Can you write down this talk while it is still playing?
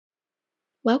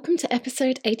Welcome to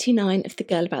episode 89 of the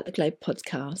Girl About the Globe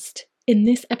podcast. In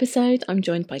this episode, I'm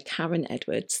joined by Karen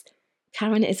Edwards.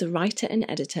 Karen is a writer and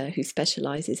editor who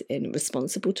specialises in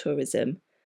responsible tourism,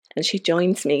 and she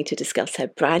joins me to discuss her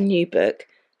brand new book,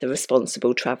 The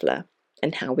Responsible Traveller,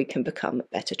 and how we can become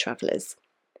better travellers.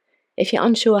 If you're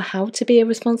unsure how to be a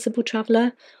responsible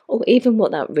traveller, or even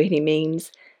what that really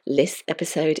means, this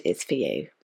episode is for you.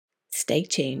 Stay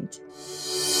tuned.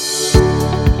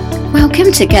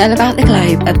 Welcome to Girl About the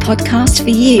Globe, a podcast for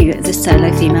you, the solo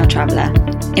female traveller,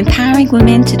 empowering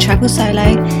women to travel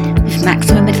solo with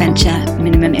maximum adventure,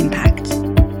 minimum impact.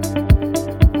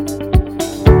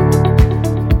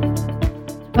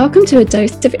 Welcome to a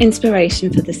dose of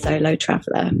inspiration for the solo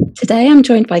traveller. Today I'm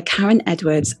joined by Karen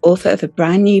Edwards, author of a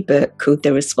brand new book called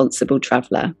The Responsible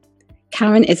Traveller.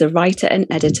 Karen is a writer and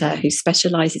editor who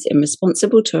specialises in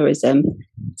responsible tourism,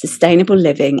 sustainable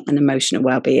living and emotional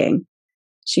well-being.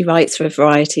 She writes for a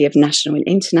variety of national and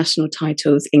international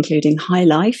titles, including High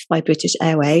Life by British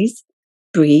Airways,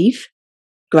 Breathe,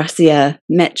 Grazia,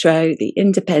 Metro, The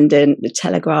Independent, The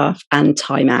Telegraph, and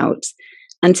Time Out.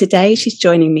 And today she's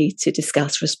joining me to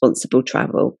discuss responsible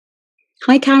travel.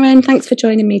 Hi, Karen. Thanks for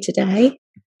joining me today.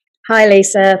 Hi,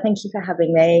 Lisa. Thank you for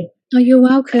having me. Oh, you're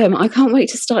welcome. I can't wait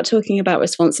to start talking about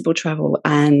responsible travel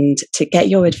and to get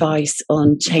your advice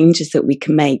on changes that we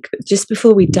can make. But just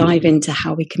before we dive into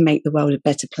how we can make the world a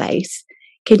better place,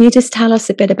 can you just tell us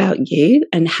a bit about you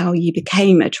and how you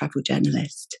became a travel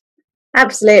journalist?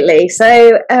 Absolutely.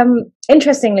 So,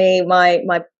 interestingly, my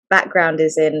background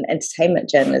is in entertainment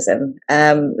journalism.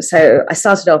 So I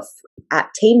started off at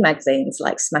teen magazines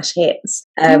like Smash Hits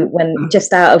when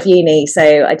just out of uni.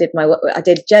 So I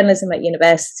did journalism at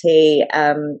university,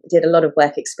 did a lot of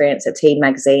work experience at teen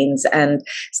magazines, and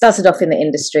started off in the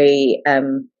industry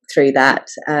through that.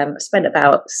 Spent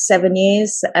about 7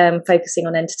 years focusing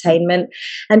on entertainment,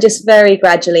 and just very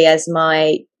gradually as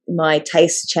my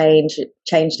tastes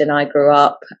changed and I grew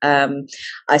up,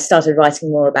 I started writing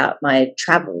more about my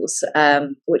travels,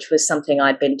 which was something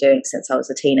I'd been doing since I was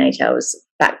a teenager. I was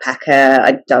backpacker.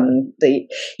 I'd done the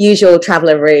usual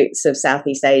traveller routes of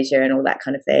Southeast Asia and all that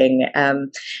kind of thing.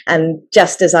 And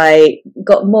just as I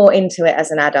got more into it as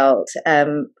an adult,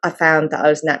 I found that I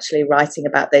was naturally writing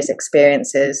about those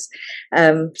experiences.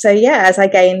 As I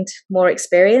gained more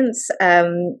experience,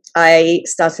 I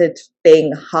started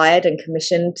being hired and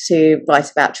commissioned to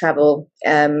write about travel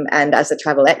and as a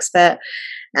travel expert.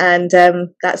 And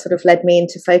that sort of led me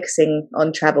into focusing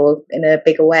on travel in a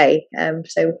bigger way.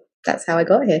 So that's how I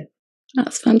got here.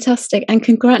 That's fantastic. And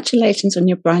congratulations on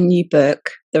your brand new book,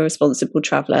 The Responsible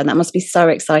Traveller. And that must be so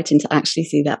exciting to actually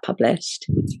see that published.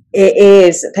 It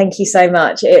is. Thank you so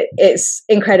much. It's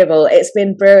incredible. It's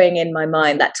been brewing in my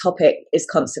mind. That topic is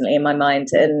constantly in my mind,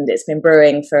 and it's been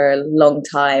brewing for a long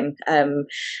time. And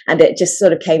it just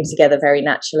sort of came together very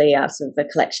naturally out of a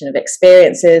collection of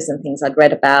experiences and things I'd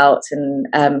read about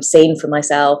and seen for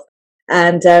myself.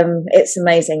 And it's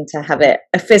amazing to have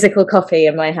a physical copy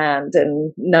in my hand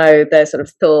and know the sort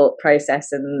of thought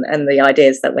process and the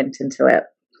ideas that went into it.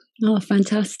 Oh,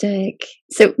 fantastic.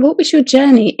 So what was your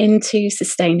journey into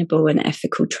sustainable and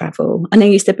ethical travel? I know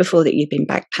you said before that you'd been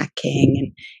backpacking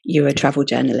and you were a travel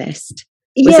journalist.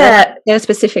 Was there a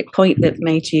specific point that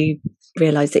made you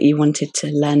realise that you wanted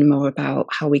to learn more about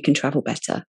how we can travel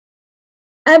better?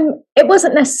 It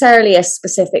wasn't necessarily a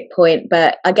specific point,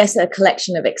 but I guess a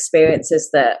collection of experiences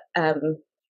that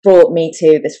brought me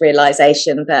to this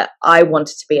realization that I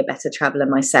wanted to be a better traveler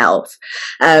myself.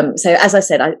 So as I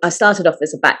said, I started off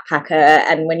as a backpacker,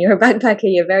 and when you're a backpacker,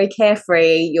 you're very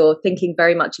carefree. You're thinking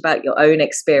very much about your own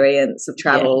experience of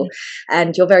travel,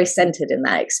 and you're very centered in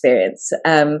that experience.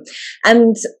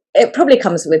 And it probably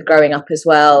comes with growing up as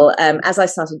well. As I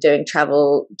started doing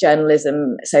travel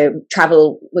journalism, so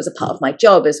travel was a part of my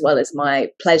job as well as my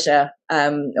pleasure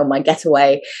or my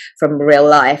getaway from real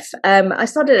life. I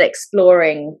started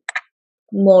exploring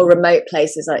more remote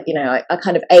places. I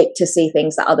kind of ached to see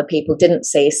things that other people didn't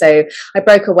see. So I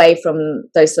broke away from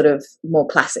those sort of more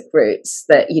classic routes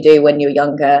that you do when you're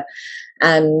younger,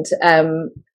 and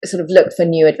sort of looked for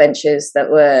new adventures that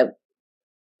were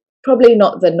probably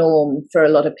not the norm for a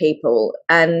lot of people.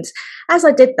 And as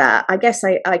I did that, I guess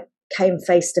I came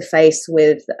face to face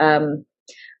with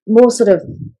more sort of,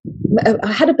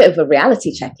 I had a bit of a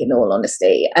reality check, in all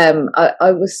honesty.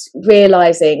 I was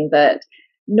realizing that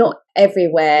not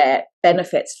everywhere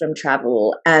benefits from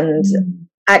travel, and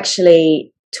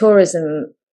actually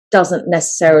tourism doesn't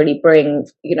necessarily bring,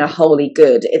 wholly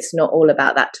good. It's not all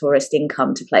about that tourist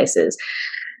income to places.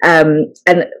 And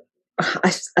I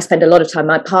spend a lot of time.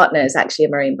 My partner is actually a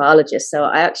marine biologist, so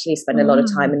I actually spend a lot of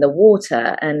time in the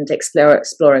water and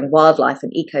exploring wildlife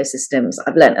and ecosystems.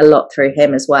 I've learned a lot through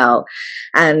him as well,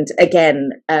 and again,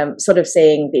 sort of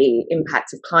seeing the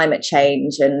impact of climate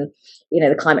change and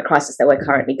the climate crisis that we're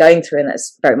currently going through, and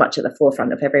that's very much at the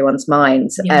forefront of everyone's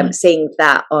minds. Seeing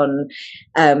that on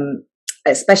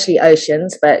especially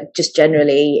oceans, but just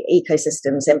generally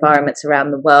ecosystems, environments around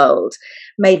the world,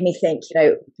 made me think,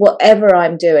 whatever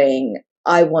I'm doing,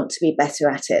 I want to be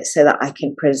better at it so that I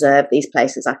can preserve these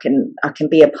places. I can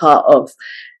be a part of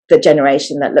the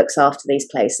generation that looks after these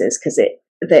places, because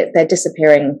they're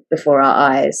disappearing before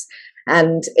our eyes.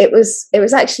 And it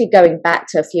was actually going back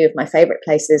to a few of my favorite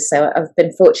places. So I've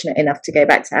been fortunate enough to go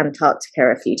back to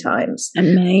Antarctica a few times.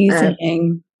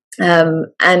 Amazing.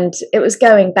 And it was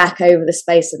going back over the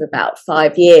space of about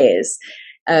 5 years,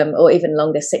 or even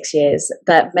longer, 6 years,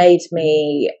 that made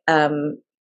me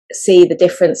see the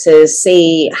differences,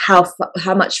 see how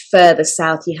much further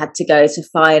south you had to go to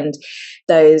find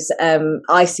those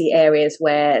icy areas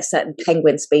where certain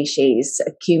penguin species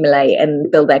accumulate and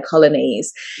build their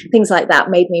colonies. Things like that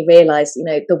made me realize,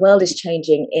 the world is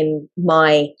changing in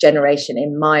my generation,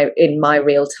 in my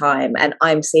real time, and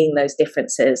I'm seeing those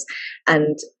differences.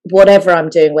 And whatever I'm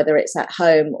doing, whether it's at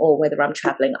home or whether I'm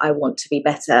traveling, I want to be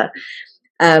better.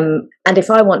 And if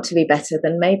I want to be better,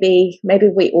 then maybe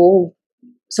we all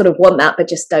sort of want that, but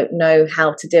just don't know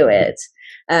how to do it.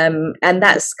 And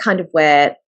that's kind of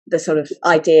where the sort of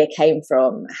idea came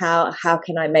from. How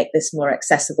can I make this more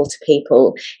accessible to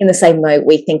people, in the same way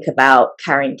we think about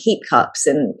carrying keep cups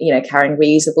and carrying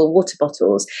reusable water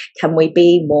bottles? Can we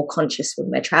be more conscious when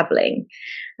we're traveling?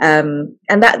 And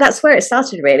that's where it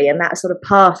started, really. And that sort of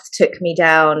path took me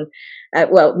down,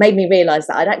 made me realize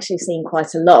that I'd actually seen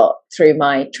quite a lot through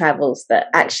my travels that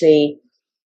actually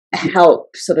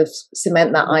help sort of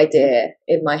cement that idea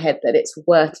in my head that it's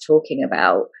worth talking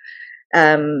about.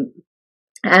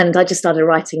 And I just started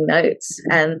writing notes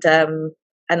and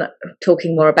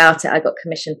talking more about it. I got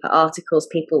commissioned for articles.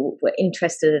 People were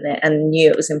interested in it and knew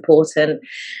it was important.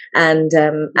 And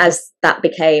as that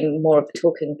became more of a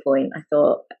talking point, I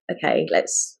thought, okay,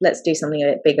 let's do something a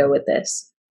bit bigger with this.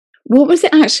 What was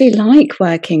it actually like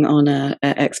working on an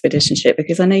expedition ship?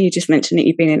 Because I know you just mentioned that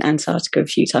you've been in Antarctica a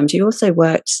few times. You also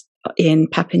worked in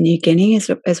Papua New Guinea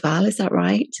as well, is that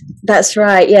right? That's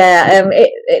right, yeah.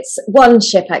 It's one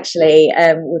ship actually,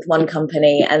 with one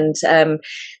company, and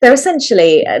they're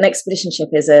essentially, an expedition ship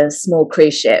is a small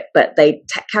cruise ship, but they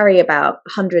carry about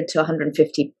 100 to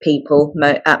 150 people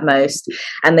at most,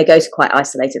 and they go to quite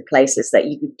isolated places that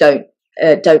you don't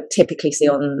typically see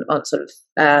on sort of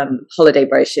holiday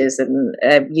brochures and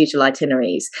usual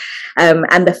itineraries.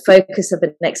 And the focus of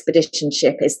an expedition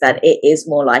ship is that it is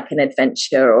more like an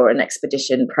adventure or an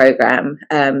expedition program.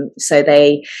 So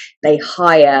they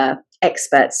hire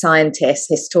experts, scientists,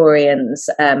 historians,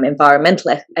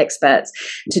 environmental experts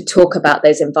to talk about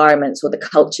those environments or the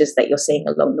cultures that you're seeing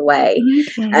along the way.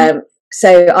 Okay.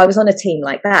 So I was on a team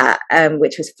like that,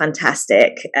 which was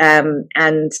fantastic.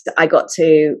 And I got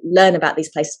to learn about these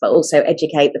places, but also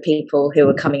educate the people who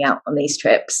were coming out on these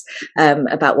trips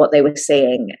about what they were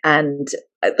seeing. And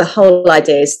the whole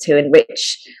idea is to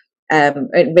enrich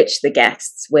the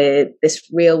guests with this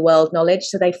real world knowledge,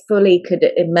 so they fully could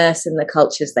immerse in the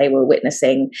cultures they were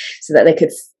witnessing, so that they could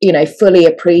fully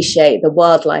appreciate the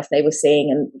wildlife they were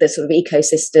seeing and the sort of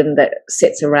ecosystem that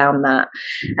sits around that.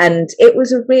 And it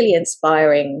was a really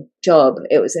inspiring job.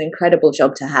 It was an incredible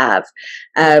job to have,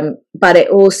 but it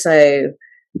also,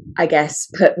 I guess,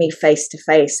 put me face to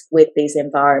face with these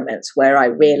environments where I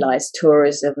realized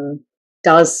tourism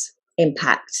does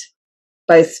impact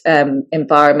both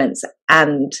environments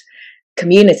and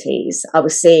communities. I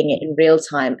was seeing it in real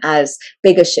time as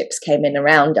bigger ships came in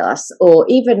around us, or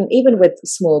even with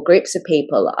small groups of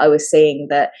people. I was seeing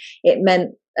that it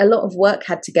meant a lot of work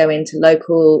had to go into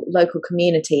local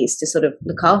communities to sort of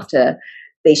look after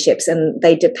these ships, and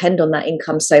they depend on that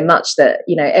income so much that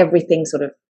everything sort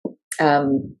of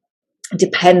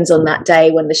depends on that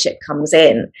day when the ship comes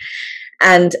in.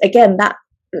 And again, that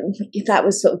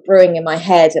was sort of brewing in my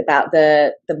head about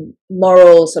the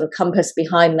moral sort of compass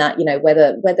behind that,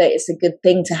 whether it's a good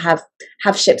thing to have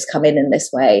ships come in this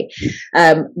way,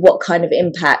 what kind of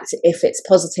impact, if it's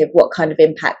positive, what kind of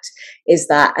impact is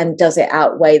that, and does it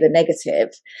outweigh the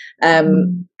negative?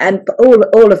 And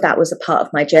all of that was a part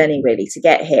of my journey really to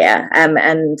get here,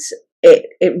 and it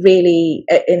really,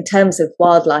 in terms of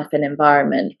wildlife and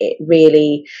environment, it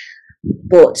really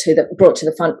brought to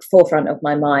the forefront of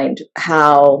my mind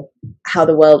how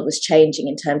the world was changing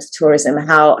in terms of tourism,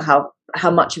 how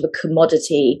much of a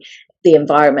commodity the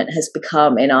environment has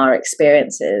become in our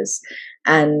experiences.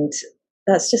 and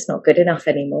that's just not good enough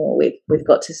anymore. We've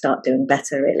got to start doing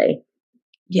better, really.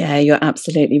 Yeah, you're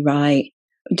absolutely right.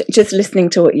 Just listening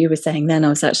to what you were saying then, I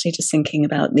was actually just thinking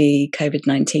about the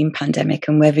COVID-19 pandemic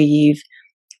and whether you've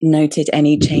noted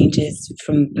any changes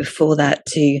from before that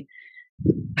to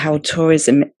how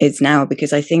tourism is now,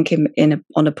 because I think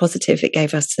on a positive, it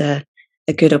gave us a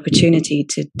good opportunity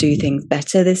to do things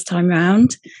better this time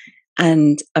round.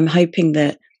 And I'm hoping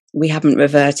that we haven't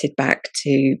reverted back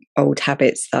to old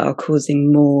habits that are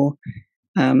causing more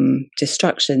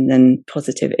destruction than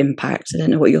positive impact. I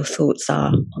don't know what your thoughts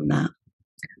are on that.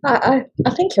 I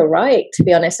think you're right, to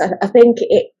be honest. I think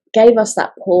it gave us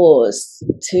that pause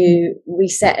to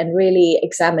reset and really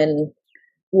examine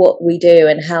what we do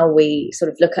and how we sort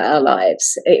of look at our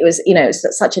lives. It was,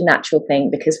 it's such a natural thing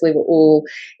because we were all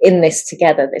in this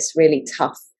together, this really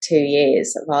tough 2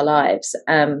 years of our lives.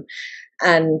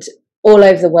 And all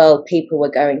over the world, people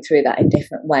were going through that in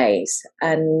different ways.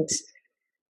 And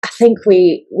I think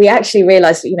we actually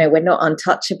realized, we're not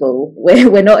untouchable.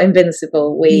 We're not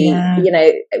invincible. We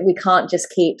can't just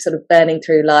keep sort of burning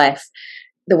through life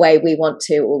the way we want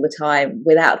to all the time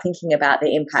without thinking about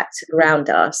the impact around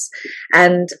us.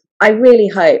 And I really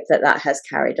hope that has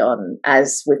carried on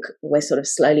as we're sort of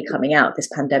slowly coming out of this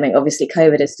pandemic. Obviously,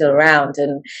 COVID is still around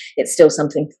and it's still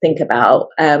something to think about.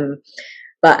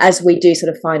 But as we do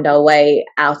sort of find our way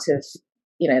out of,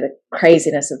 the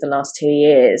craziness of the last 2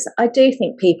 years, I do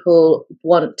think people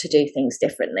want to do things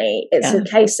differently. It's a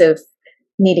case of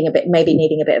needing a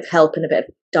bit of help and a bit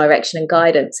of direction and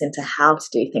guidance into how to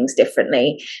do things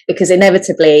differently, because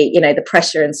inevitably, the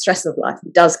pressure and stress of life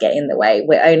does get in the way.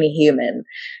 We're only human,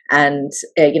 and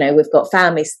we've got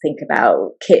families to think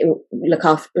about, look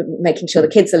after, making sure the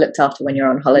kids are looked after when you're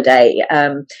on holiday.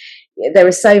 There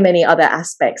are so many other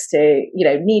aspects to,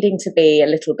 needing to be a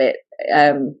little bit,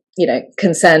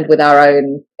 concerned with our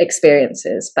own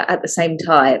experiences. But at the same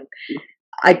time,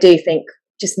 I do think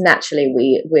just naturally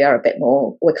we are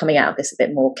we're coming out of this a bit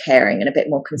more caring and a bit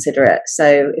more considerate.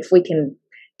 So if we can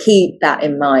keep that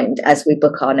in mind as we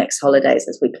book our next holidays,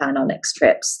 as we plan our next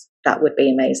trips, that would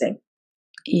be amazing.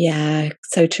 Yeah,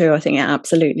 so true. I think you're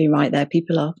absolutely right there.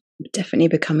 People are definitely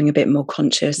becoming a bit more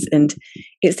conscious, and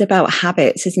it's about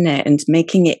habits, isn't it? And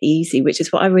making it easy, which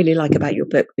is what I really like about your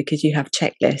book, because you have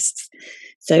checklists.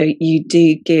 So you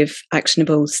do give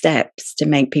actionable steps to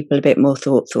make people a bit more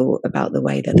thoughtful about the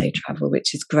way that they travel,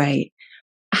 which is great.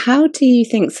 How do you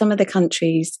think some of the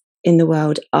countries in the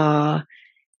world are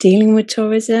dealing with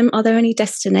tourism? Are there any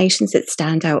destinations that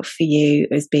stand out for you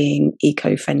as being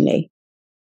eco-friendly?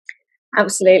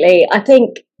 Absolutely. I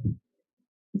think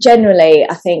generally,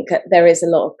 there is a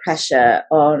lot of pressure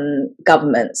on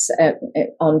governments,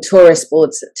 on tourist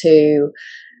boards to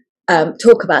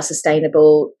talk about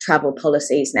sustainable travel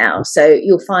policies now. So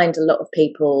you'll find a lot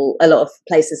of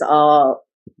places are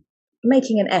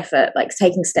making an effort, like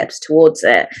taking steps towards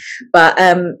it. But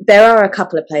there are a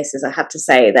couple of places, I have to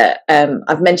say, that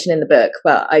I've mentioned in the book,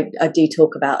 but I do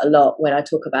talk about a lot when I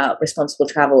talk about responsible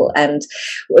travel. And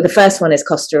the first one is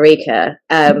Costa Rica.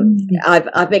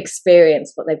 I've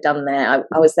experienced what they've done there.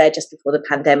 I was there just before the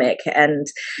pandemic, and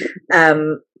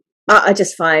I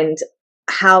just find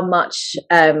how much,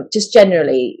 just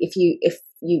generally, if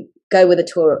you go with a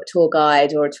tour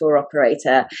guide or a tour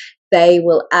operator, they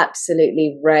will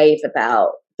absolutely rave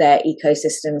about their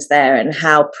ecosystems there and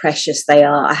how precious they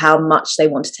are, how much they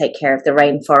want to take care of the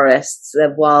rainforests,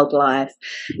 the wildlife.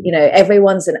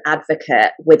 Everyone's an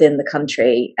advocate within the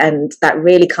country, and that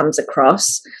really comes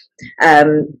across.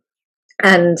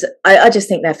 And I just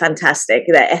think they're fantastic.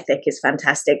 Their ethic is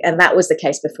fantastic, and that was the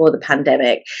case before the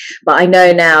pandemic. But I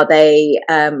know now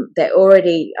they're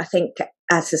already, I think,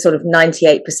 at a sort of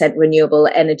 98% renewable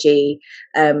energy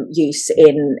use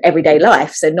in everyday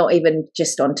life. So not even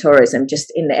just on tourism,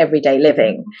 just in the everyday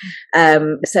living.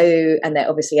 And they're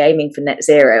obviously aiming for net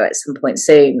zero at some point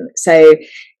soon. So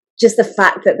just the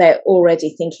fact that they're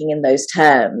already thinking in those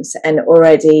terms and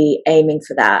already aiming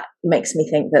for that makes me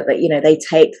think that they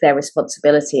take their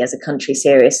responsibility as a country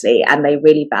seriously, and they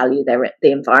really value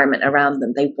the environment around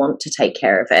them. They want to take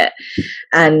care of it,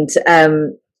 and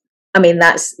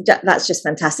that's just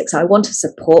fantastic. So I want to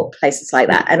support places like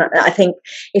that, and I think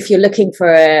if you're looking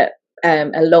for a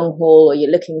long haul, or you're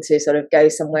looking to sort of go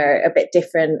somewhere a bit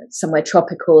different, somewhere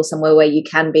tropical, somewhere where you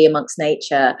can be amongst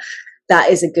nature, that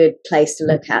is a good place to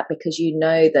look at, because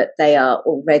that they are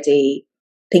already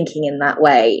thinking in that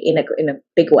way, in a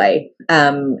big way,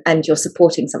 and you're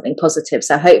supporting something positive.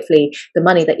 So hopefully the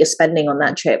money that you're spending on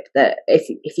that trip, that if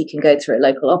you can go through a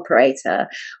local operator,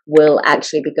 will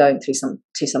actually be going through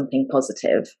something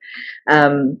positive.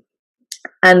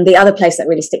 And the other place that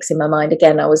really sticks in my mind,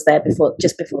 again, I was there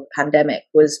just before the pandemic,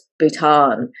 was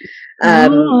Bhutan.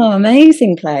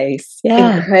 Amazing place.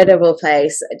 Yeah. Incredible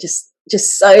place.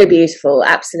 Just so beautiful,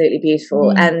 absolutely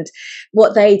beautiful. And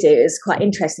what they do is quite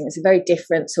interesting. It's a very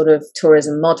different sort of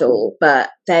tourism model, but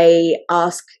they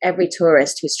ask every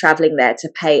tourist who's traveling there to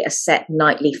pay a set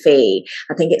nightly fee.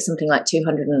 I think it's something like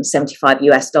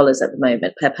 $275 at the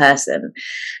moment per person.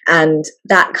 And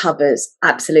that covers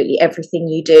absolutely everything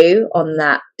you do on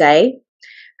that day.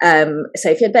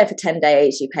 So if you're there for 10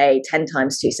 days, you pay 10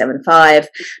 times 275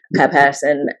 per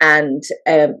person. And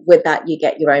with that, you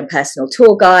get your own personal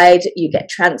tour guide, you get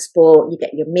transport, you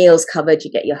get your meals covered,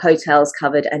 you get your hotels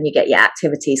covered, and you get your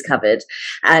activities covered.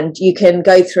 And you can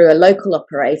go through a local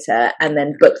operator and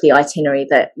then book the itinerary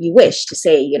that you wish to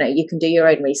see. You know, you can do your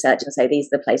own research and say, these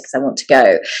are the places I want to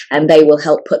go. And they will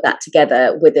help put that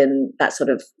together within that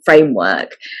sort of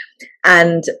framework.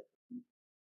 And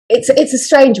it's a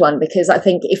strange one, because I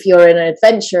think if you're an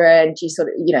adventurer and you sort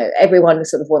of, you know, everyone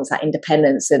sort of wants that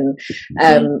independence and,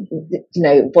 you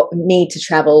know, need to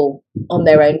travel on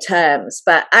their own terms.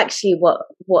 But actually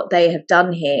what they have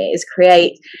done here is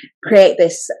create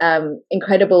this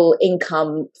incredible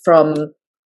income from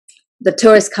the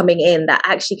tourists coming in that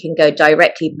actually can go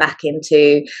directly back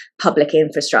into public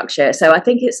infrastructure. So I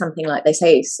think it's something like, they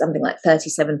say something like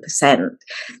 37%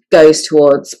 goes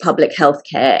towards public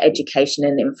healthcare, education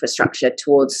and infrastructure,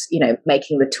 towards, you know,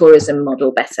 making the tourism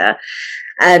model better.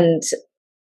 And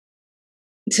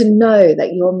to know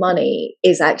that your money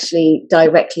is actually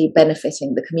directly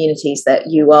benefiting the communities that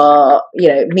you are, you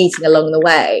know, meeting along the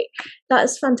way,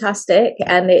 that's fantastic.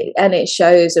 And it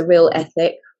shows a real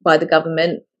ethic by the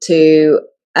government to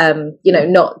you know,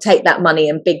 not take that money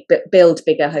and build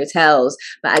bigger hotels,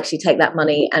 but actually take that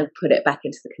money and put it back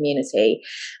into the community.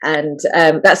 And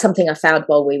that's something I found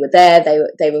while we were there.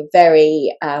 They were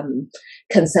very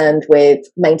concerned with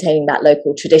maintaining that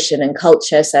local tradition and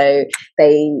culture. So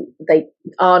they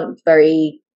aren't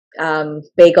very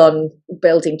big on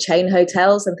building chain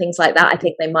hotels and things like that. I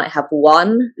think they might have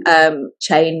one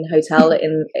chain hotel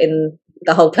in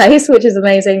the whole place, which is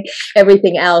amazing.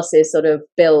 Everything else is sort of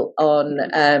built on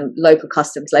local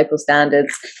customs, local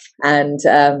standards, and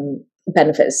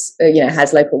benefits, you know,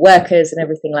 has local workers and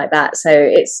everything like that. So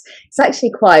it's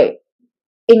actually quite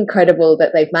incredible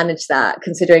that they've managed that,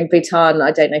 considering Bhutan,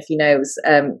 I don't know if you know, was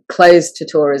closed to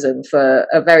tourism for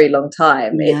a very long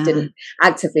time. Yeah. It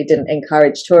actively didn't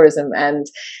encourage tourism, and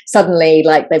suddenly,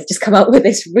 like, they've just come up with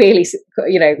this really,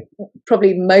 you know,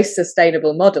 probably most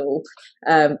sustainable model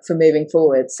for moving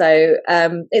forward. So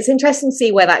it's interesting to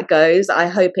see where that goes. I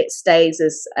hope it stays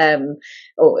as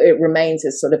or it remains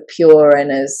as sort of pure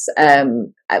and as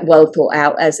well thought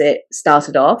out as it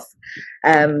started off.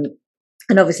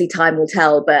 And obviously time will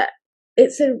tell, but I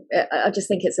just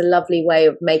think it's a lovely way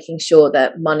of making sure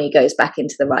that money goes back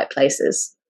into the right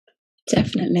places.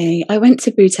 Definitely. I went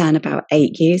to Bhutan about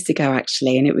 8 years ago,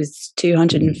 actually, and it was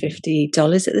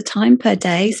 $250 at the time per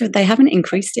day. So they haven't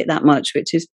increased it that much,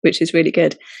 which is really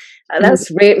good.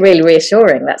 That's really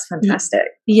reassuring. That's fantastic.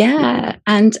 Yeah.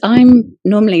 And I'm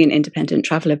normally an independent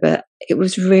traveller, but it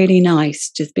was really nice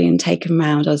just being taken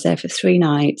around. I was there for 3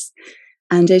 nights.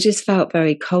 And it just felt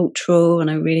very cultural,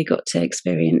 and I really got to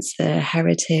experience the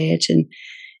heritage. And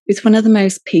it's one of the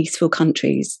most peaceful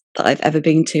countries that I've ever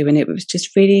been to, and it was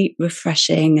just really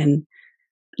refreshing. And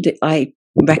I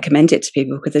recommend it to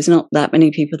people, because there's not that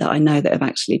many people that I know that have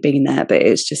actually been there, but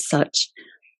it's just such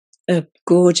a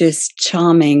gorgeous,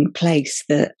 charming place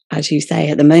that, as you say,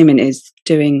 at the moment is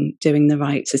doing the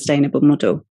right sustainable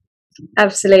model.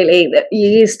 Absolutely. You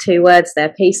used 2 words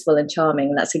there, peaceful and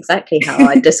charming. That's exactly how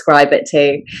I describe it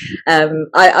too.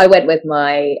 I went with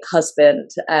my husband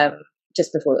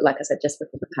just before, like I said, just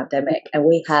before the pandemic, and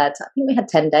I think we had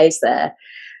 10 days there.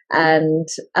 And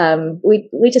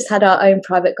we just had our own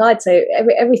private guide, so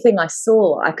everything I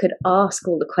saw, I could ask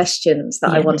all the questions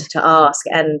that I wanted to ask,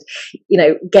 and, you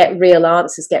know, get real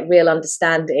answers, get real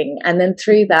understanding. And then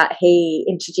through that, he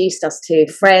introduced us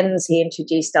to friends, he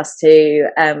introduced us to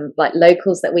like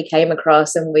locals that we came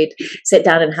across, and we'd sit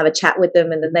down and have a chat with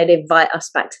them, and then they'd invite us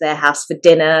back to their house for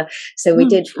dinner. So we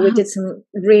did some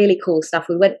really cool stuff.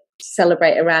 We went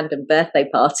celebrate a random birthday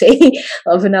party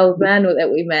of an old man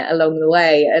that we met along the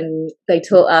way, and they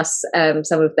taught us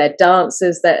some of their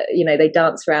dances that, you know, they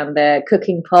dance around their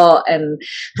cooking pot and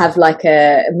have like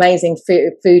a amazing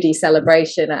foodie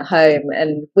celebration at home,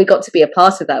 and we got to be a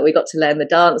part of that. We got to learn the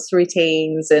dance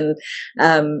routines and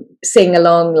sing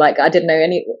along. Like, I didn't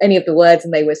know any of the words,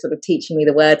 and they were sort of teaching me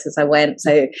the words as I went.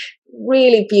 So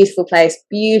really beautiful place,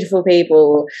 beautiful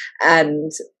people,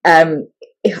 and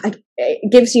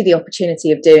it gives you the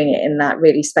opportunity of doing it in that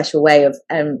really special way of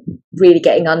really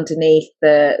getting underneath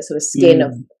the sort of skin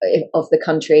of the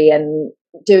country and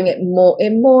doing it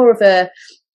more of a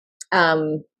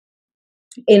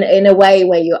in a way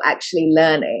where you're actually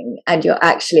learning and you're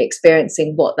actually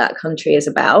experiencing what that country is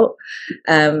about.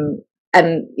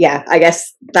 And yeah, I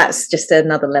guess that's just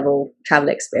another level travel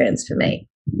experience for me.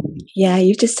 Yeah,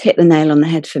 you've just hit the nail on the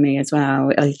head for me as well.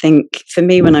 I think for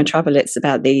me, when I travel, it's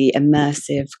about the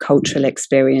immersive cultural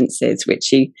experiences,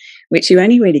 which you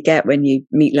only really get when you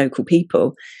meet local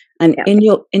people. And in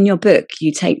your book,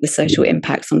 you take the social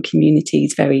impacts on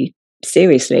communities very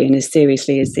seriously, and as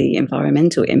seriously as the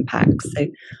environmental impacts. So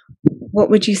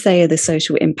what would you say are the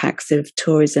social impacts of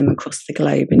tourism across the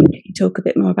globe? And can you talk a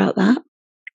bit more about that?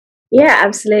 Yeah,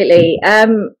 absolutely.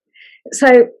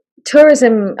 So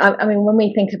tourism, I mean, when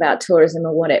we think about tourism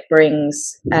and what it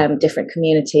brings different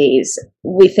communities,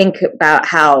 we think about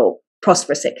how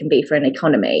prosperous it can be for an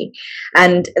economy.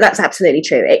 And that's absolutely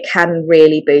true. It can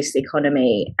really boost the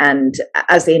economy. And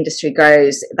as the industry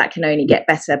grows, that can only get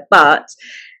better. But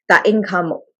that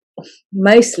income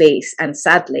mostly and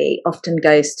sadly often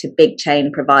goes to big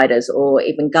chain providers or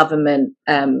even government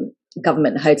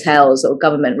hotels or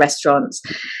government restaurants,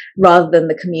 rather than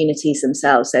the communities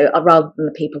themselves. So rather than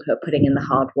the people who are putting in the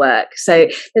hard work. So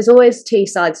there's always two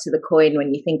sides to the coin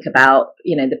when you think about,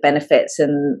 the benefits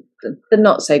and the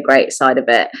not so great side of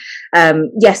it.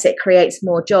 Yes, it creates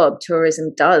more jobs.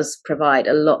 Tourism does provide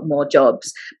a lot more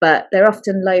jobs, but they're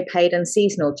often low paid and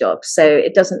seasonal jobs. So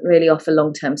it doesn't really offer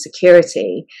long-term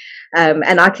security.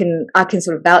 And I can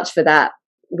sort of vouch for that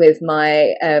with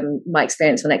my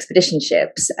experience on expedition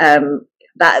ships.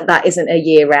 That isn't a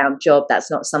year-round job. That's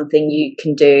not something you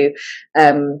can do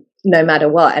no matter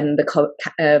what. And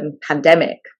the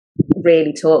pandemic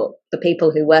really taught the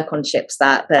people who work on ships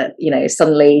that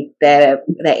suddenly their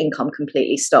income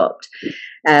completely stopped.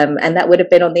 And that would have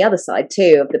been on the other side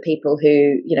too, of the people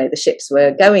who the ships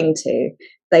were going to.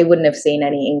 They wouldn't have seen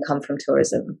any income from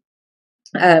tourism.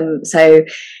 So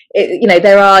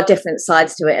there are different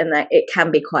sides to it, and that it can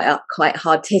be quite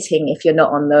hard hitting if you're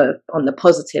not on the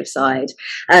positive side.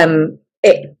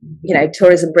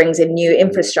 Tourism brings in new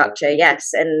infrastructure, yes,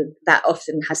 and that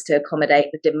often has to accommodate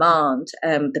the demand,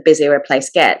 the busier a place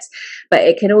gets. But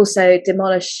it can also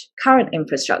demolish current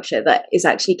infrastructure that is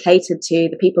actually catered to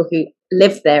the people who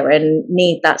live there and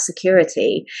need that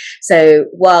security. So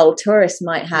while tourists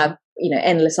might have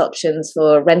endless options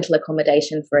for rental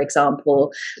accommodation, for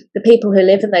example, the people who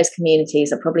live in those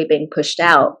communities are probably being pushed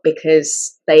out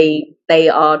because they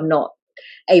are not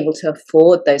able to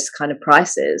afford those kind of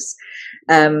prices.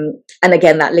 And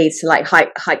again, that leads to like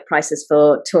high prices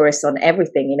for tourists on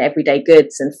everything, in everyday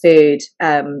goods and food,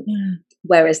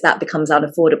 whereas that becomes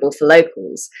unaffordable for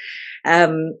locals.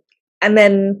 And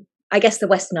then I guess the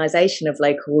westernization of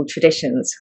local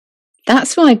traditions.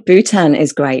 That's why Bhutan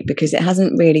is great, because it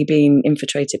hasn't really been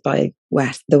infiltrated by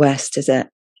the West, is it?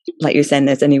 Like you were saying,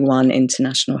 there's only one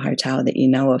international hotel that you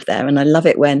know of there. And I love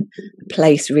it when a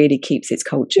place really keeps its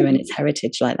culture and its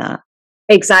heritage like that.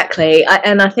 Exactly.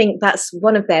 And I think that's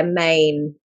one of their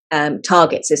main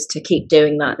targets, is to keep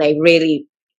doing that. They really,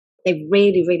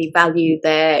 really value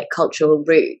their cultural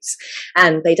roots,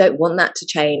 and they don't want that to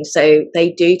change. So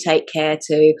they do take care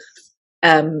to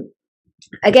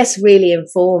I guess really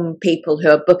inform people who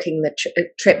are booking the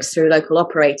trips through local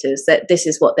operators that this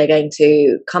is what they're going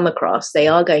to come across. They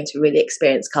are going to really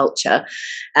experience culture,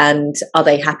 and are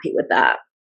they happy with that?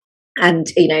 And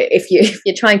if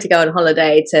you're trying to go on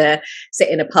holiday to sit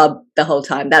in a pub the whole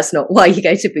time, that's not why you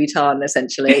go to Bhutan,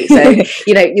 essentially. So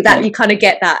that you kind of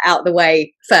get that out the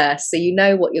way first, so you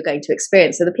know what you're going to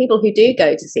experience. So the people who do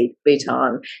go to see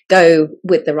Bhutan go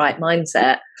with the right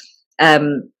mindset.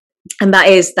 And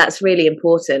that's really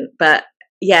important. But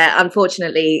yeah,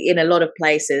 unfortunately, in a lot of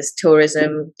places,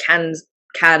 tourism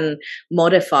can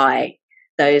modify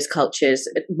those cultures,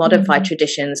 modify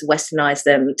traditions, westernize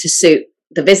them to suit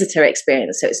the visitor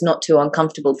experience. So it's not too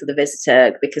uncomfortable for the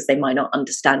visitor because they might not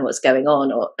understand what's going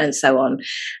on, and so on.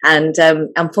 And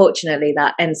unfortunately,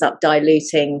 that ends up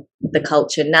diluting the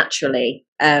culture naturally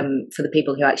for the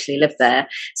people who actually live there.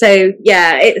 So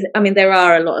yeah, there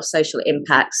are a lot of social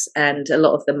impacts, and a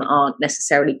lot of them aren't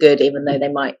necessarily good, even though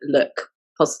they might look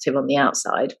positive on the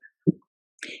outside.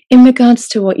 In regards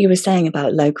to what you were saying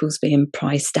about locals being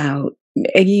priced out,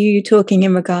 are you talking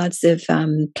in regards of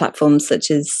platforms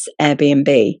such as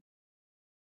Airbnb?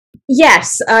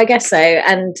 Yes, I guess so.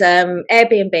 And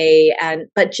Airbnb,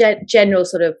 but general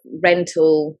sort of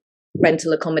rental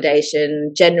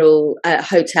accommodation, general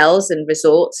hotels and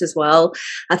resorts as well.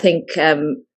 I think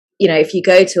if you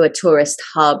go to a tourist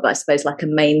hub, I suppose like a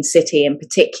main city in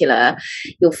particular,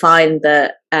 you'll find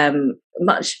that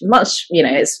much,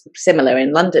 it's similar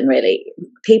in London, really.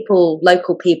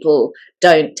 Local people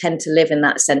don't tend to live in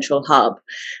that central hub.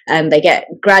 They get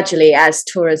gradually, as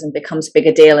tourism becomes a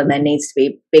bigger deal and there needs to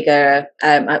be bigger,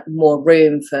 more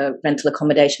room for rental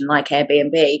accommodation like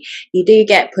Airbnb, you do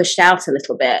get pushed out a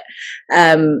little bit.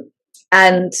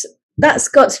 And that's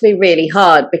got to be really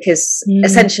hard because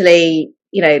essentially,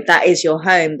 that is your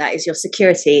home, that is your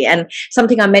security. And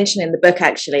something I mentioned in the book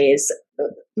actually is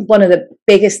one of the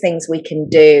biggest things we can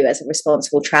do as a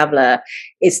responsible traveller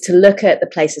is to look at the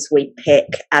places we pick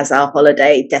as our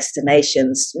holiday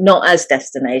destinations, not as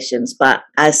destinations, but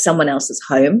as someone else's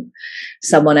home,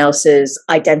 someone else's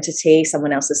identity,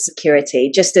 someone else's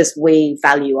security. Just as we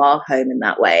value our home in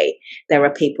that way, there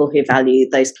are people who value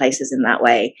those places in that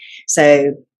way.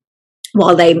 So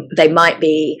while they might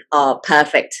be our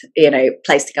perfect,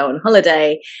 place to go on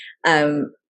holiday,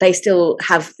 they still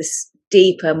have this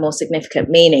deeper, more significant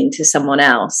meaning to someone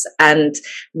else, and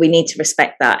we need to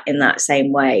respect that in that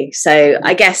same way. So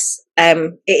I guess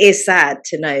it is sad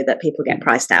to know that people get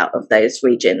priced out of those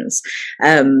regions,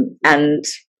 and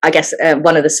I guess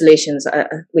one of the solutions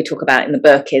we talk about in the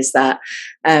book is that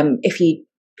if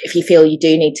you feel you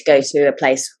do need to go to a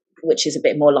place which is a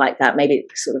bit more like that, maybe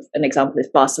sort of an example is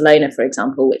Barcelona, for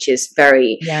example, which is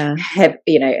very heavy,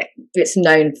 it's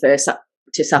known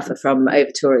to suffer from over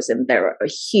tourism. There are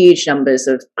huge numbers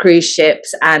of cruise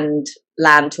ships and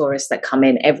land tourists that come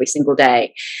in every single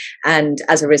day, and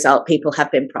as a result people have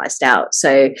been priced out.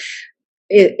 So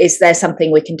is there something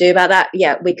we can do about that?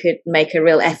 Yeah, we could make a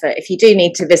real effort. If you do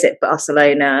need to visit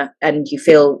Barcelona and you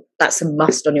feel that's a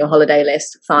must on your holiday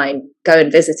list, fine, go and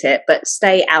visit it, but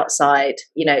stay outside,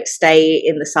 stay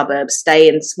in the suburbs, stay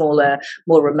in smaller,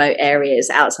 more remote areas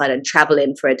outside and travel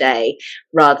in for a day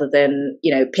rather than,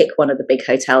 pick one of the big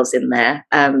hotels in there,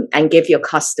 and give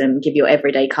your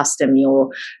everyday custom,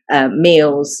 your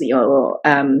meals, your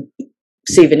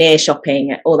souvenir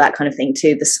shopping, all that kind of thing,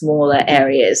 to the smaller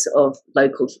areas of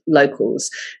locals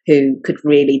who could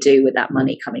really do with that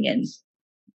money coming in.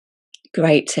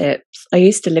 Great tips. I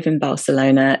used to live in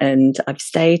Barcelona and I've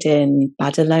stayed in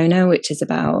Badalona, which is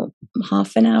about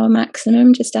half an hour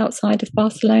maximum, just outside of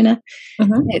Barcelona.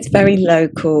 Mm-hmm. It's very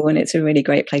local and it's a really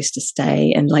great place to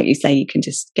stay. And like you say, you can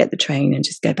just get the train and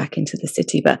just go back into the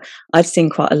city. But I've seen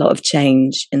quite a lot of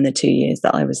change in the 2 years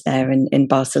that I was there in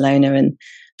Barcelona, and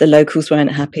the locals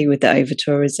weren't happy with the over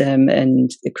tourism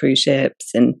and the cruise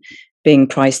ships and being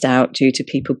priced out due to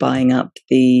people buying up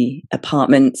the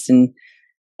apartments, and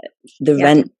the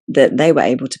rent that they were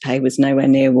able to pay was nowhere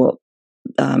near what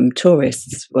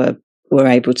tourists were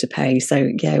able to pay. So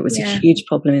it was a huge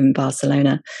problem in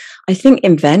Barcelona. I think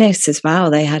in Venice as well,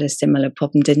 they had a similar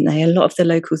problem, didn't they? A lot of the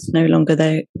locals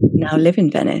now live in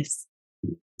Venice.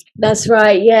 That's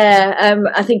right. Yeah.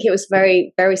 I think it was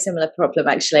very, very similar problem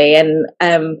actually. And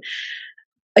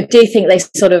I do think the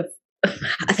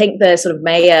sort of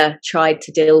mayor tried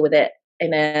to deal with it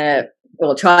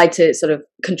tried to sort of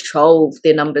control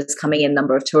the number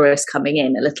of tourists coming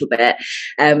in a little bit,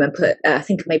 and put, I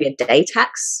think maybe a day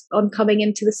tax on coming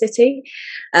into the city.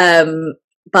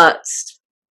 But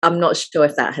I'm not sure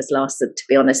if that has lasted, to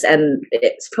be honest. And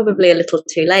it's probably a little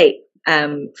too late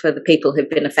for the people who've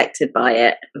been affected by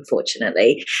it,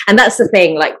 unfortunately. And that's the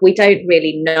thing, we don't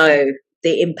really know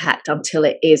the impact until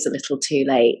it is a little too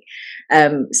late.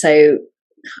 So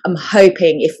I'm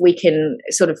hoping if we can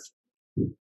sort of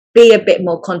be a bit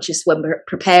more conscious when we're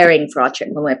preparing for our trip,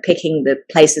 when we're picking the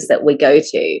places that we go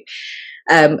to,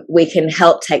 we can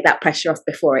help take that pressure off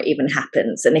before it even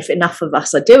happens. And if enough of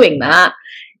us are doing that,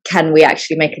 can we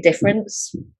actually make a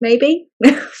difference? Maybe.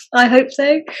 I hope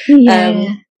so.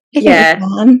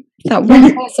 That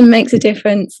one person makes a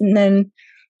difference, and then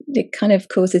it kind of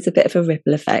causes a bit of a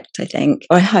ripple effect, I think.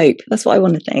 Or I hope. That's what I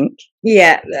want to think.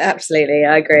 Yeah, absolutely.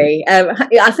 I agree. I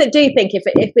do think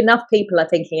if enough people are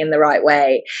thinking in the right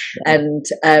way and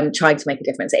trying to make a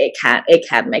difference, it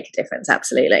can make a difference.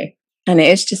 Absolutely. And it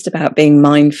is just about being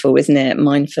mindful, isn't it?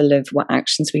 Mindful of what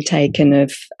actions we take and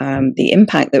of the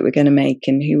impact that we're going to make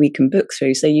and who we can book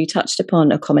through. So you touched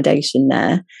upon accommodation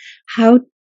there. How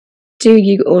do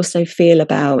you also feel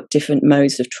about different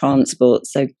modes of transport,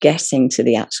 so getting to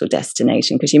the actual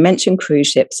destination? Because you mentioned cruise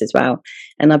ships as well,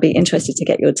 and I'd be interested to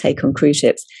get your take on cruise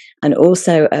ships, and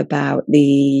also about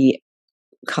the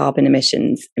carbon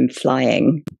emissions in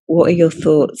flying. What are your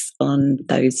thoughts on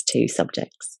those two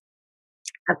subjects?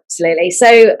 Absolutely.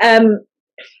 So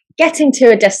getting to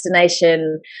a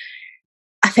destination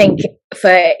I think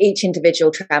for each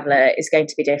individual traveller is going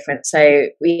to be different. So,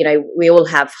 we all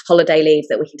have holiday leave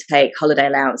that we can take, holiday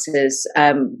allowances.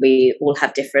 We all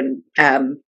have different,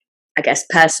 I guess,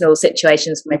 personal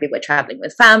situations. Maybe we're travelling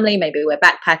with family, maybe we're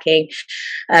backpacking.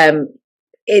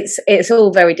 It's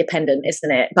all very dependent,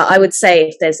 isn't it? But I would say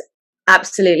if there's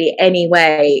absolutely any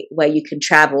way where you can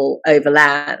travel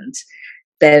overland,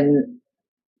 then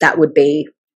that would be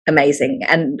amazing.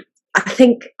 And I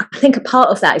think a part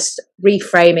of that is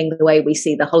reframing the way we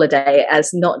see the holiday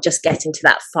as not just getting to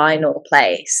that final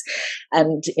place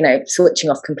and switching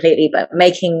off completely, but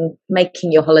making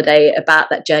your holiday about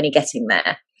that journey getting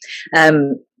there.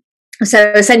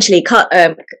 So essentially,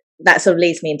 that sort of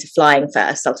leads me into flying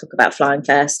first. I'll talk about flying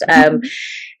first.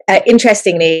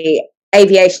 Interestingly,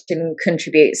 aviation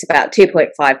contributes about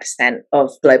 2.5%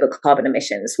 of global carbon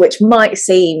emissions, which might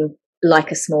seem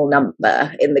like a small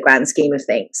number in the grand scheme of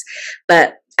things.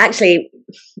 But actually,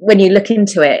 when you look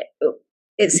into it,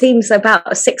 it seems about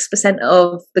 6%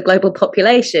 of the global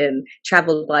population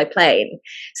travel by plane.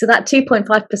 So that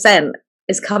 2.5%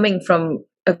 is coming from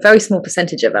a very small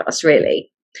percentage of us,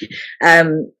 really.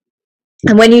 And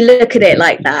when you look at it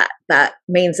like that, that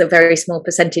means a very small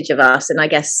percentage of us. And I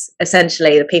guess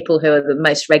essentially the people who are the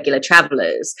most regular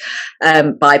travellers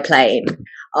by plane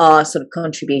are sort of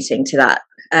contributing to that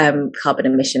carbon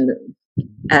emission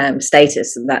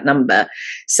status and that number.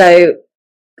 So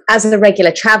as a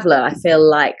regular traveller, I feel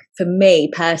like, for me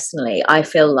personally, I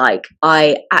feel like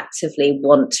I actively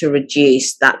want to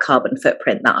reduce that carbon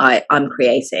footprint that I'm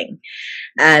creating.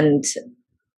 And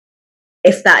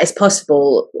if that is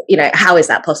possible, how is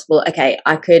that possible? Okay,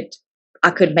 I could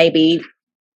maybe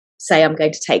say I'm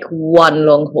going to take one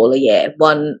long haul a year,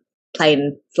 one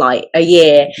plane flight a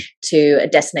year to a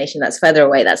destination that's further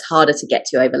away, that's harder to get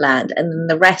to overland, and then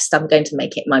the rest I'm going to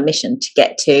make it my mission to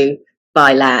get to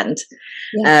by land.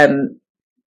 Yeah.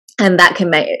 And that can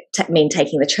mean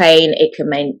taking the train. It can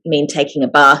mean taking a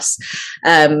bus.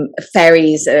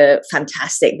 Ferries are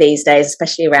fantastic these days,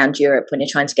 especially around Europe when you're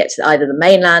trying to get to either the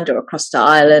mainland or across to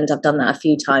Ireland. I've done that a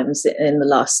few times in the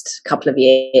last couple of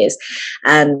years,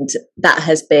 and that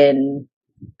has been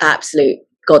absolute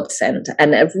godsend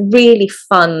and a really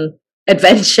fun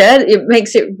adventure. It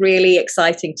makes it really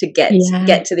exciting to get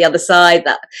to the other side.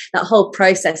 That whole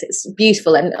process, it's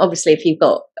beautiful. And obviously, if you've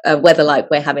got weather like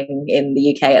we're having in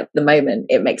the UK at the moment,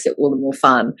 it makes it all the more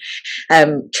fun.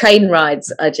 Train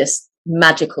rides are just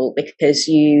magical because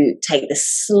you take this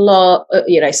slow,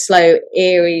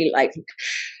 eerie, like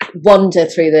wander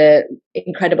through the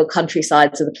incredible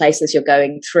countrysides of the places you're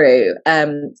going through,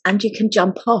 and you can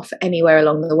jump off anywhere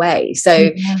along the way. So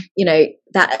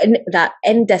that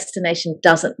end destination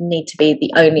doesn't need to be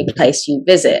the only place you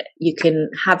visit. You can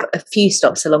have a few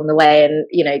stops along the way and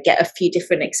get a few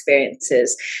different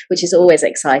experiences, which is always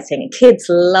exciting. And kids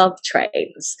love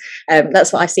trains.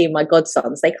 That's what I see in my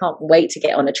godsons. They can't wait to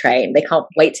get on a train. They can't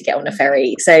wait to get on a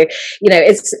ferry. So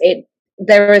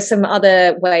there are some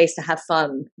other ways to have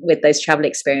fun with those travel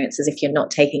experiences if you're not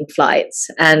taking flights.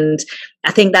 And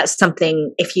I think that's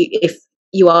something, if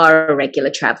you are a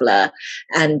regular traveller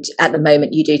and at the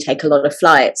moment you do take a lot of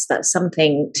flights, that's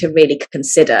something to really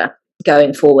consider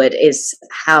going forward, is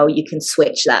how you can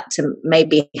switch that to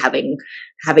maybe having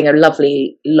a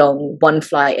lovely long one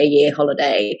flight a year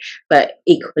holiday, but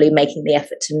equally making the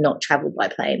effort to not travel by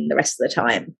plane the rest of the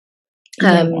time.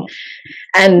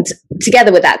 And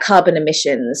together with that, carbon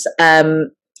emissions,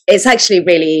 it's actually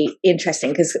really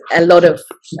interesting because a lot of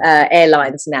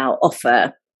airlines now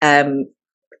offer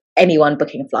anyone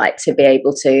booking a flight to be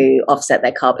able to offset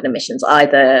their carbon emissions.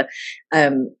 Either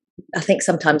I think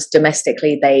sometimes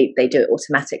domestically they do it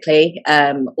automatically,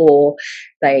 or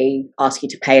they ask you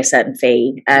to pay a certain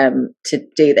fee to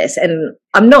do this. And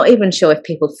I'm not even sure if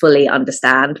people fully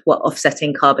understand what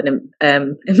offsetting carbon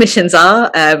emissions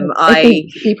are. I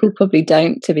think people probably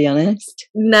don't, to be honest.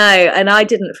 No, and I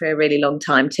didn't for a really long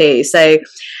time too. So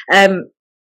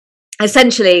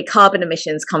essentially, carbon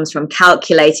emissions comes from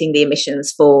calculating the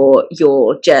emissions for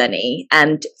your journey,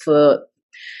 and for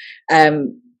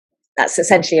that's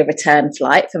essentially a return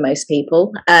flight for most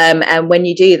people. And when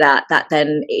you do that, that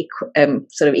then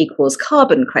sort of equals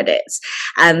carbon credits,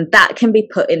 and that can be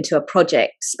put into a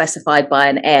project specified by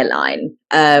an airline.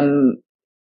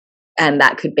 And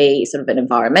that could be sort of an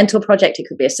environmental project. It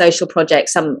could be a social project,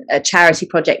 a charity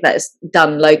project that is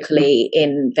done locally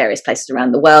in various places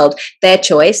around the world. Their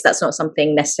choice. That's not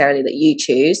something necessarily that you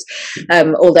choose.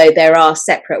 Although there are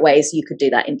separate ways you could do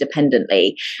that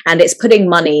independently. And it's putting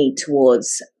money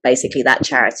towards basically that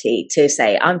charity to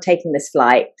say, I'm taking this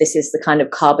flight. This is the kind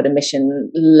of carbon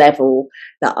emission level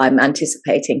that I'm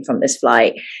anticipating from this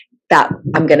flight, that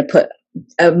I'm going to put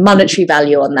a monetary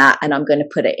value on that, and I'm going to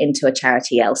put it into a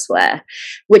charity elsewhere,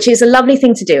 which is a lovely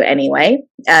thing to do anyway.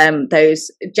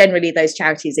 Those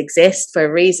charities exist for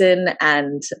a reason,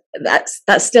 and that's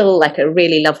still like a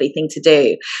really lovely thing to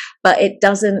do. But it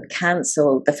doesn't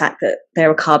cancel the fact that there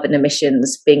are carbon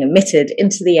emissions being emitted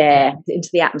into the air, into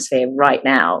the atmosphere right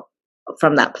now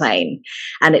from that plane,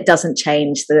 and it doesn't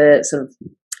change the sort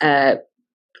of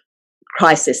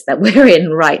crisis that we're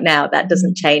in right now. That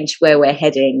doesn't change where we're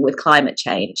heading with climate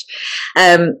change.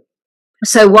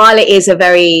 So while it is a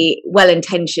very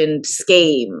well-intentioned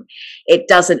scheme, it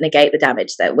doesn't negate the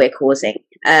damage that we're causing.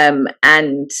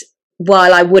 And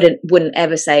while I wouldn't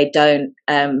ever say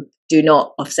do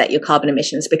not offset your carbon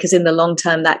emissions, because in the long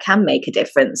term that can make a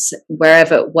difference.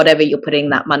 Whatever you're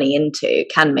putting that money into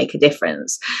can make a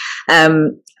difference.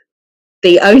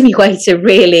 The only way to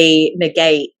really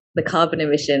negate the carbon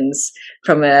emissions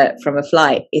from a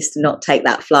flight is to not take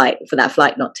that flight, for that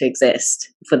flight not to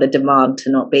exist, for the demand to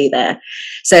not be there.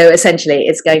 So essentially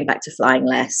it's going back to flying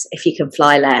less. If you can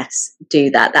fly less, do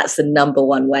that. That's the number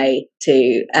one way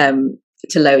to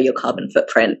lower your carbon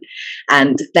footprint.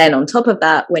 And then on top of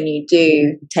that, when you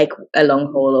do take a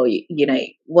long haul, or you know,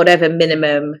 whatever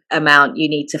minimum amount you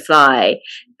need to fly,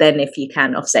 then if you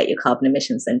can offset your carbon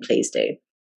emissions, then please do.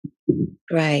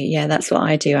 Great. Yeah, that's what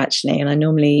I do actually. And I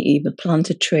normally either plant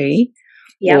a tree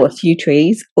or a few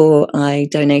trees, or I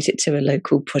donate it to a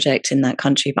local project in that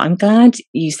country. But I'm glad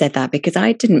you said that, because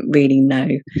I didn't really know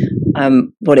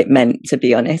what it meant, to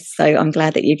be honest. So I'm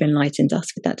glad that you've enlightened us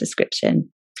with that description.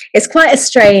 It's quite a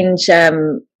strange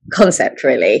concept,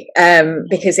 really,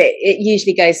 because it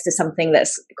usually goes to something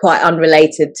that's quite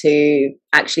unrelated to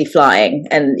actually flying,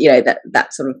 and you know,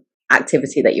 that sort of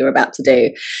activity that you're about to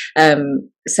do.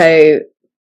 So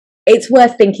it's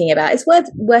worth thinking about. It's worth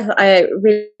I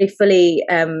really fully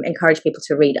encourage people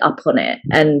to read up on it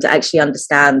and actually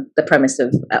understand the premise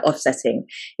of offsetting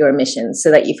your emissions, so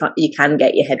that you can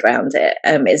get your head around it.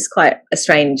 It's quite a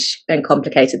strange and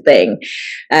complicated thing,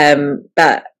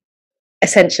 but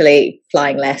essentially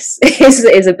flying less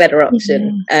is a better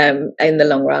option in the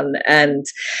long run.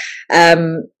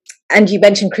 And you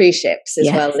mentioned cruise ships as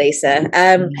well, Lisa.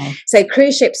 So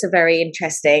cruise ships are very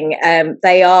interesting.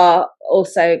 They are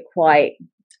also quite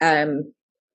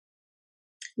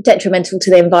detrimental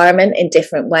to the environment in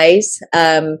different ways,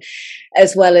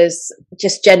 as well as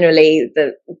just generally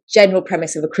the general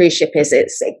premise of a cruise ship is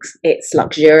it's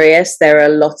luxurious. There are a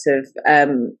lot of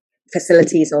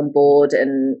facilities on board,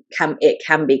 and it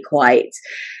can be quite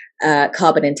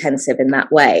carbon intensive in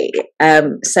that way.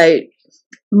 So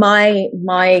my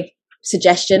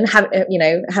suggestion,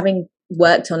 having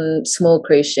worked on small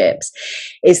cruise ships,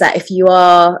 is that if you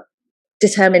are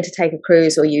determined to take a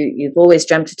cruise, or you've always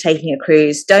dreamt of taking a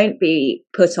cruise, don't be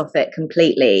put off it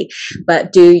completely,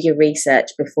 but do your research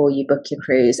before you book your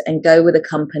cruise, and go with a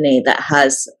company that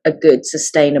has a good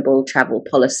sustainable travel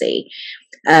policy.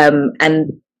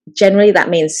 And generally that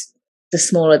means the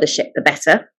smaller the ship, the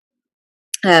better,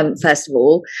 first of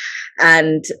all.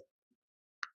 And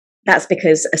that's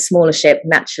because a smaller ship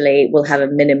naturally will have a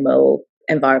minimal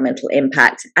environmental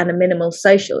impact and a minimal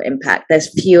social impact. There's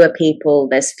fewer people,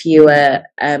 there's fewer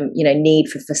need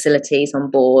for facilities on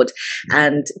board,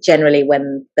 and generally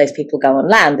when those people go on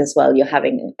land as well, you're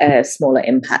having a smaller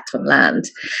impact on land.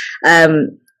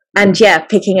 And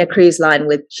picking a cruise line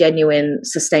with genuine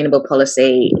sustainable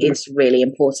policy is really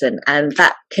important, and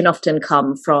that can often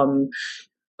come from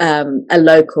a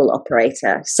local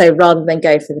operator. So rather than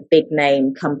go for the big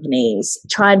name companies,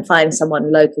 try and find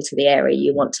someone local to the area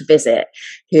you want to visit,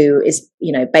 who is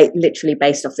literally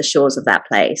based off the shores of that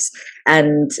place.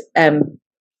 And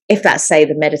if that's, say,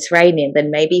 the Mediterranean,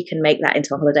 then maybe you can make that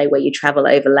into a holiday where you travel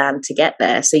overland to get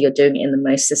there, so you're doing it in the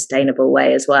most sustainable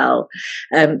way as well.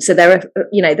 So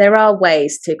there are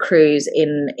ways to cruise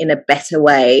in a better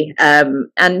way,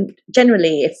 and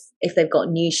generally if they've got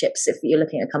new ships, if you're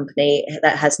looking at a company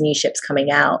that has new ships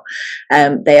coming out,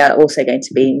 they are also going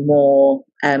to be more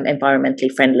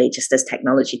environmentally friendly, just as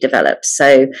technology develops.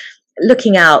 So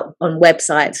looking out on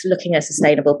websites, looking at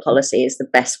sustainable policy is the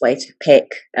best way to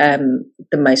pick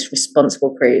the most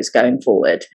responsible cruise going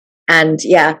forward. And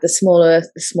the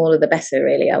smaller the better,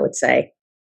 really, I would say.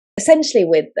 Essentially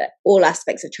with all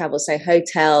aspects of travel, so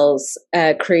hotels,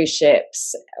 cruise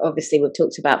ships, obviously we've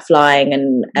talked about flying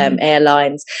and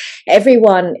airlines,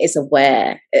 everyone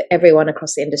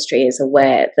across the industry is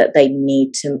aware that they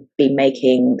need to be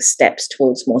making steps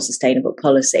towards more sustainable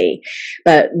policy,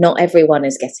 but not everyone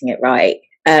is getting it right.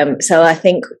 So I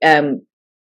think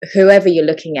whoever you're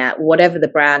looking at, whatever the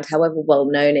brand, however well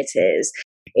known it is,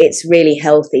 it's really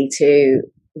healthy to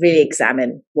really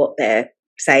examine what they're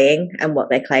saying and what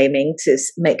they're claiming, to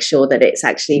make sure that it's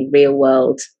actually real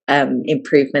world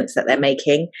improvements that they're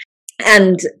making.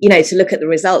 And, to look at the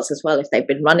results as well. If they've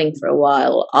been running for a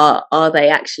while, are they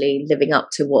actually living up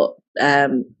to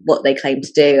what they claim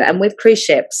to do? And with cruise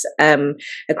ships,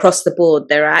 across the board,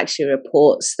 there are actually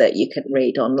reports that you can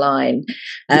read online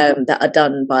that are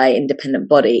done by independent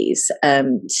bodies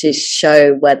to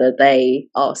show whether they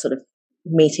are sort of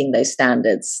meeting those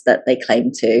standards that they claim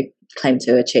to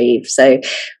achieve. So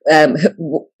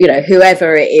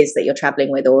whoever it is that you're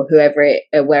traveling with, or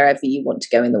wherever you want to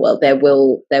go in the world, there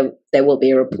will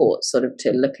be a report sort of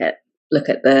to look at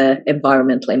the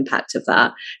environmental impact of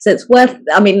that. So it's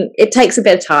it takes a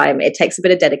bit of time, it takes a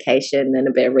bit of dedication and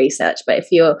a bit of research, but if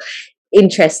you're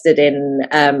interested in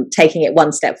taking it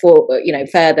one step forward,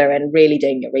 further, and really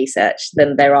doing your research,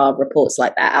 then there are reports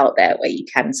like that out there where you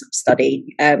can sort of study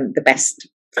the best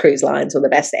cruise lines or the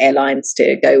best airlines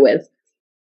to go with.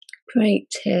 Great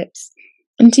tips.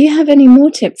 And do you have any more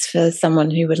tips for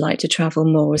someone who would like to travel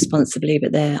more responsibly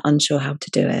but they're unsure how to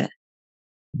do it?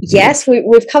 Yes,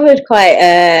 we've covered quite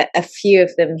a few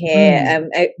of them here.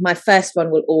 My first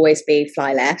one will always be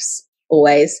fly less,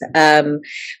 always.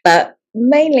 But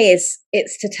mainly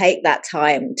it's to take that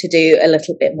time to do a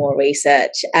little bit more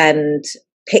research and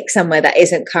pick somewhere that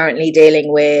isn't currently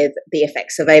dealing with the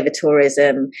effects of over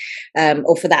tourism,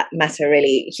 or for that matter,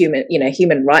 really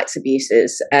human rights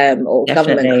abuses, or Definitely.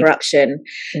 government corruption.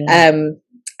 Yeah.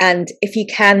 And if you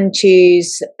can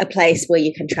choose a place where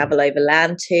you can travel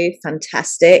overland to,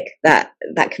 fantastic. That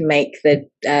can make the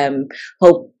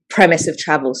whole premise of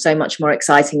travel so much more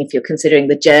exciting if you're considering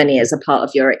the journey as a part of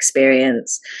your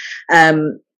experience.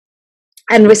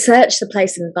 And research the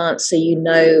place in advance so you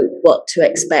know what to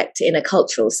expect in a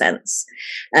cultural sense,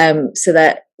 so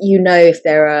that if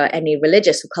there are any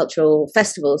religious or cultural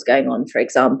festivals going on, for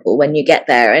example, when you get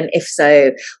there, and if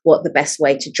so, what the best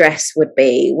way to dress would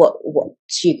be, what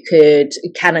you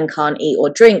can and can't eat or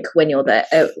drink when you're there,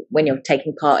 when you're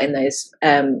taking part in those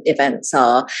events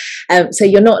are. So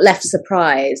you're not left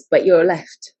surprised, but you're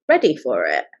left ready for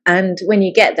it. And when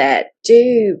you get there,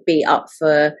 do be up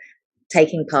for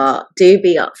taking part, do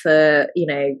be up for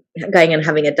going and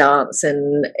having a dance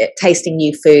and tasting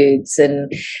new foods,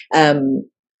 and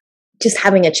just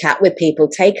having a chat with people.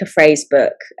 Take a phrase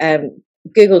book.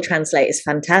 Google Translate is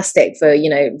fantastic for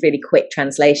really quick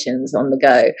translations on the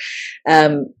go,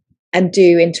 and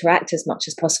do interact as much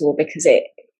as possible, because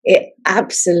it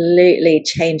absolutely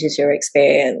changes your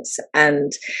experience.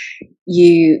 And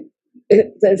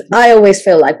I always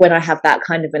feel like when I have that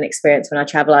kind of an experience when I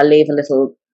travel, I leave a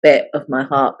little bit of my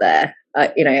heart there.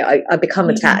 I become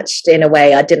attached in a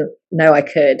way I didn't know I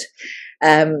could,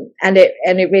 and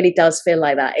it really does feel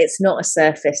like that. It's not a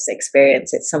surface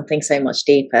experience; it's something so much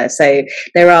deeper. So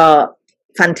there are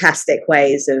fantastic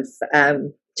ways of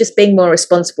just being more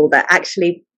responsible that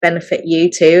actually benefit you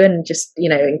too, and just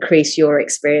increase your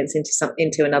experience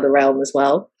into another realm as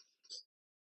well.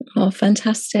 Oh,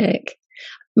 fantastic.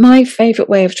 My favourite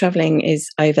way of travelling is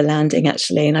overlanding,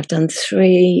 actually, and I've done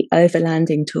 3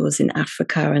 overlanding tours in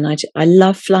Africa, and I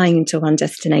love flying into one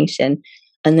destination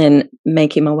and then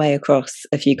making my way across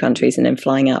a few countries and then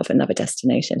flying out of another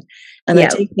destination. And I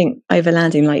do think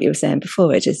overlanding, like you were saying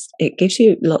before, it gives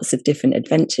you lots of different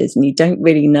adventures, and you don't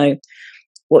really know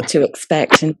what to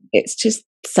expect, and it's just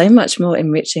so much more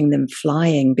enriching than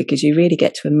flying, because you really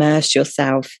get to immerse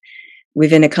yourself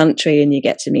within a country and you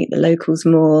get to meet the locals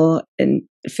more. And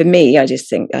for me, I just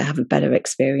think I have a better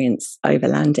experience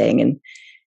overlanding,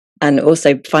 and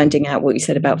also finding out what you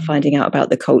said about finding out about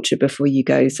the culture before you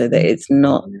go, so that it's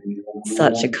not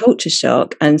such a culture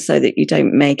shock, and so that you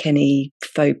don't make any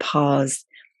faux pas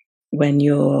when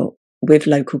you're with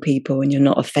local people and you're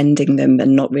not offending them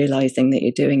and not realizing that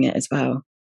you're doing it as well.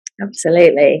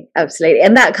 Absolutely,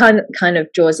 and that kind of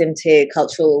draws into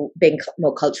being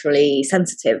more culturally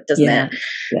sensitive, doesn't it?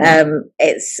 Yeah.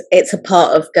 It's a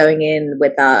part of going in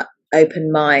with that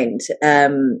open mind,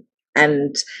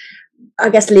 and I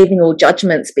guess leaving all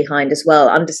judgments behind as well,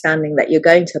 understanding that you're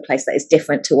going to a place that is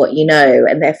different to what you know,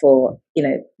 and therefore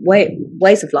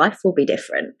ways of life will be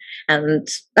different, and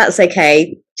that's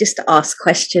okay. Just to ask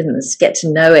questions, get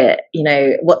to know it.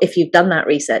 What if you've done that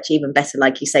research? Even better,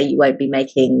 like you say, you won't be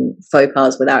making faux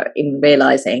pas without even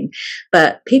realizing.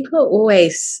 But people are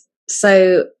always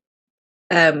so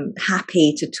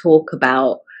happy to talk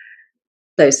about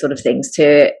those sort of things,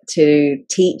 to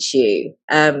teach you.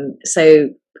 So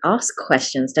ask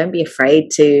questions. Don't be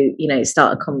afraid to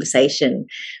start a conversation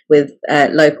with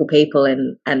local people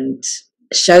and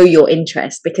show your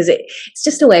interest, because it's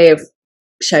just a way of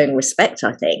showing respect.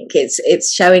 I think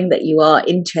it's showing that you are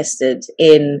interested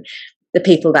in the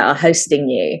people that are hosting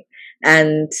you,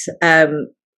 And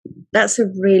that's a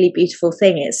really beautiful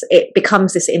thing. It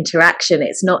becomes this interaction.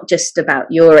 It's not just about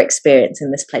your experience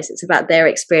in this place, it's about their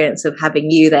experience of having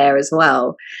you there as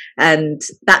well. And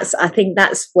I think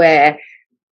that's where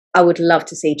I would love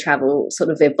to see travel sort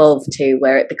of evolve to,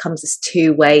 where it becomes this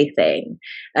two-way thing,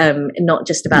 not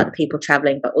just about the people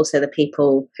traveling, but also the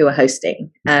people who are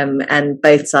hosting, and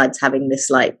both sides having this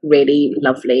like really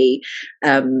lovely,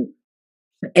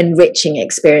 enriching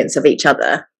experience of each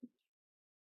other.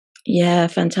 Yeah,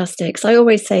 fantastic. So I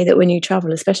always say that when you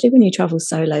travel, especially when you travel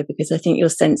solo, because I think your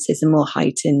senses are more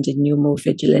heightened and you're more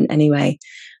vigilant anyway.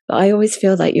 But I always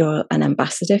feel like you're an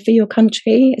ambassador for your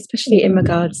country, especially in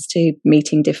regards to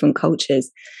meeting different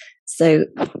cultures. So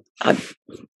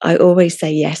I always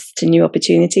say yes to new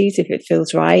opportunities if it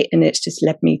feels right. And it's just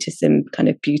led me to some kind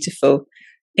of beautiful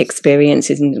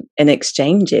experiences and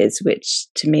exchanges, which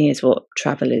to me is what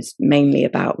travel is mainly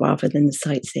about, rather than the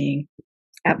sightseeing.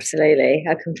 Absolutely,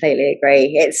 I completely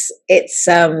agree. It's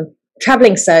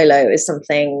traveling solo is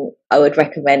something I would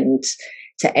recommend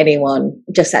to anyone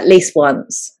just at least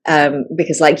once,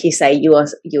 because like you say, you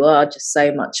are just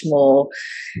so much more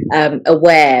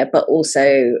aware, but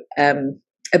also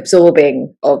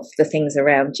absorbing of the things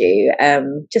around you,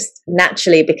 just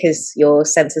naturally, because your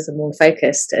senses are more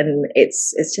focused, and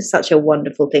it's just such a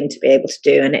wonderful thing to be able to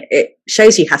do, and it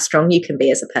shows you how strong you can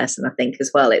be as a person, I think, as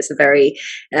well. It's a very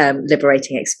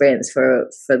liberating experience for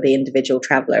the individual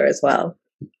traveler as well.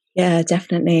 Yeah,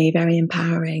 definitely very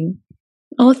empowering.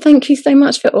 Oh, thank you so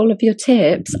much for all of your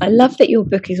tips. I love that your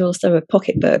book is also a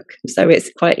pocketbook, so it's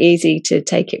quite easy to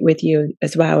take it with you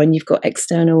as well, and you've got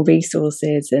external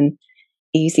resources and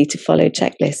easy to follow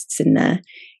checklists in there.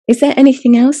 Is there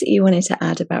anything else that you wanted to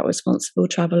add about responsible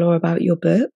travel or about your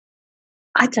book?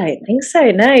 I don't think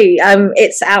so, no.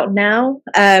 It's out now.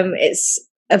 It's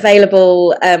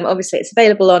available, obviously it's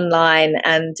available online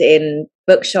and in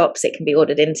bookshops. It can be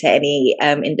ordered into any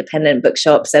independent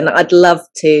bookshops, and I'd love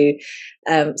to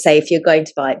say, if you're going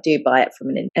to buy it, do buy it from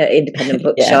an independent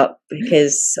bookshop,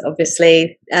 because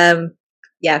obviously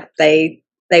they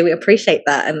would appreciate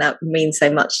that, and that means so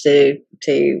much to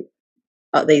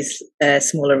these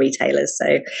smaller retailers.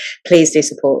 So please do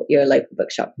support your local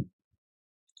bookshop.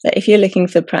 So if you're looking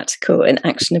for practical and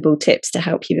actionable tips to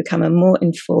help you become a more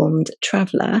informed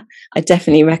traveller, I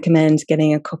definitely recommend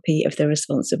getting a copy of The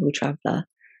Responsible Traveller.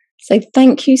 So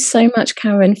thank you so much,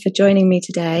 Karen, for joining me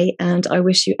today, and I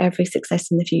wish you every success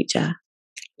in the future.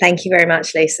 Thank you very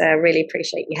much, Lisa. I really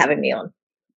appreciate you having me on.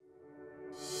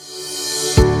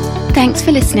 Thanks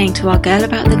for listening to our Girl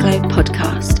About the Globe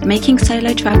podcast, making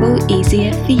solo travel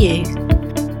easier for you.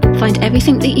 Find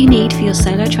everything that you need for your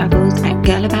solo travels at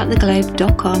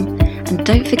girlabouttheglobe.com, and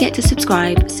don't forget to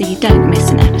subscribe so you don't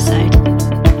miss an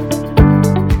episode.